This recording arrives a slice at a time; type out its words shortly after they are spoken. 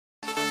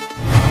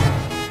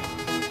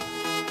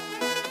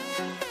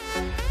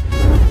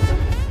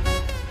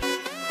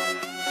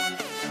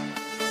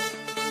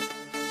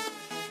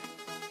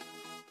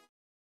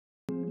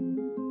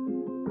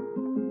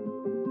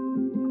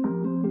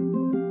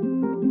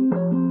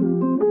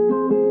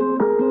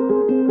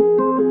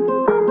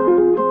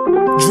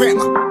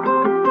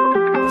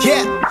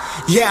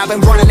Yeah, I've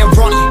been running and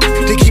running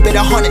to keep it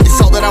 100,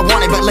 it's all that I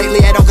wanted. But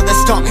lately I don't get the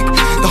stomach.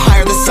 The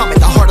higher the summit,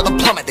 the harder the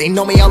plummet. They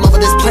know me all over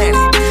this planet.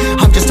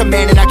 I'm just a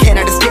man and I can't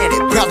understand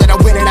it. Proud that I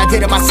win and I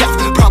did it myself.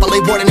 Probably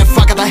wouldn't if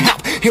I got the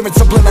help. Hearing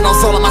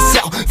subliminals all on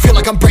myself. Feel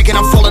like I'm breaking,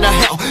 I'm falling to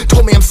hell.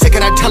 Told me I'm sick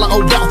and I tell her,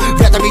 oh well.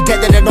 Rather be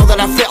dead than to know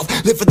that I failed.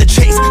 Live for the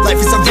chase, life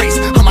is a race.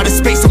 I'm out of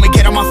space, I'ma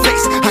get on my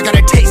face. I got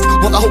a taste,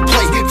 well the whole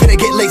plate finna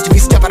get laced if you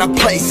step out of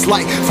place.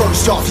 Like,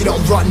 first off, you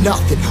don't run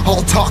nothing.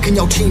 All talk and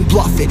your team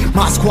bluffing.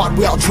 My squad,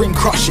 we all dream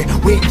crushing.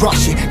 We ain't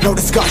rushing, no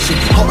discussion.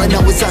 All I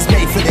know is us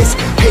made for this.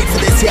 Paid for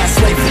this, yeah,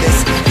 slave for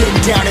this. Been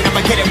down and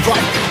I'ma get it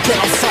right. Get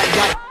on sight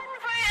like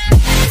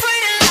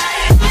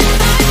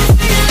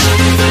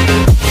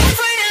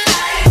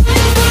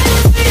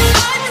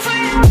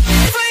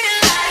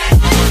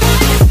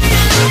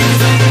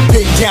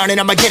down and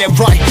I'ma get it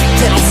right.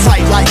 Dead on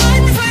sight like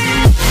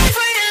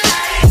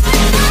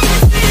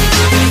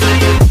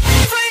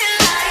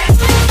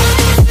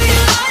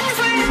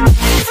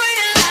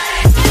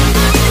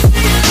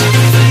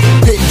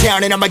been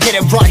down and I'ma get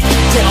it right.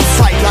 Dead on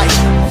sight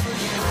like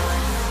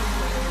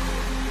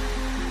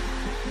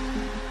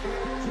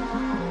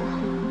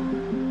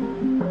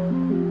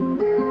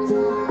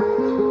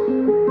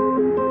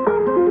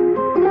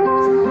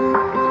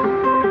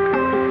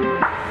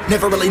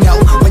never really know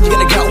when you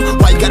gonna go.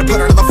 Why you gotta put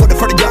another foot in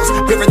front of yours?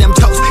 Bury them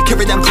toes,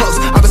 carry them close.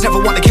 I was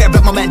never one to care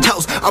about my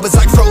mentos. I was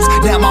like froze,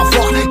 now I'm on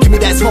floor. Give me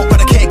that smoke, but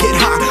I can't get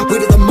high.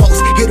 We do the most,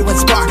 here to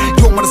inspire.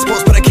 Doing what I'm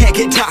supposed, but I can't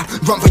get tired.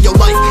 Run for your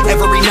life,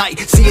 every night.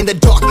 See in the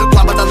dark,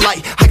 blind by the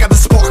light. I got the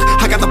spark,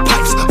 I got the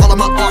pipes. All of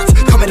my arts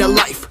coming to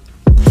life.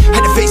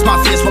 Had to face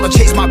my fears while I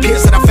chased my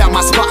peers, and I found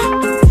my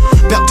spot.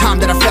 About time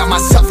that I found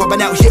myself. I've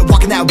been out here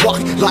walking that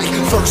walk. Like,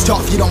 first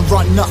off, you don't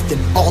run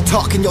nothing. All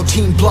talk and your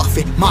team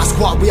bluffing. My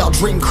squad, we all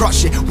dream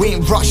crushing. We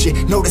ain't rushing,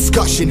 no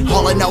discussion.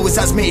 All I know is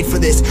I was made for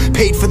this.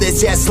 Paid for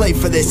this, yeah, slave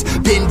for this.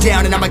 Been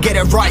down and I'ma get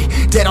it right.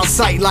 Dead on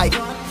sight like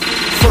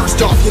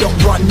first off, you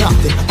don't run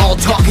nothing. All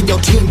talk and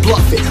your team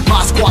bluffing.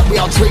 My squad, we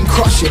all dream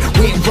crushing.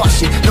 We ain't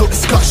rushing, no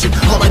discussion.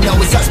 All I know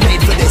is I was made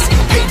for this.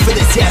 Paid for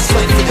this, yeah,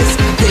 slave for this.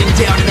 Been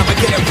down and I'ma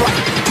get it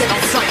right. Dead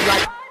on sight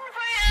like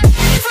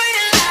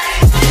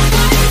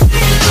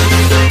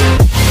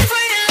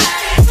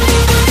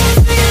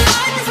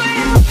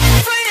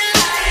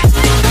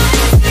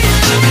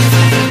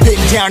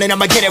down and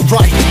I'ma get it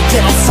right.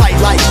 Dead on sight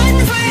like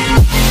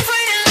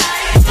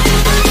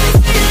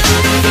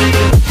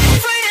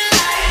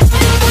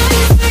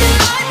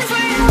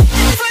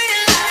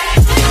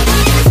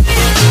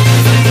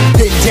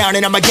been down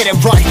and I'ma get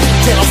it right.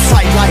 Dead on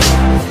sight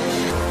like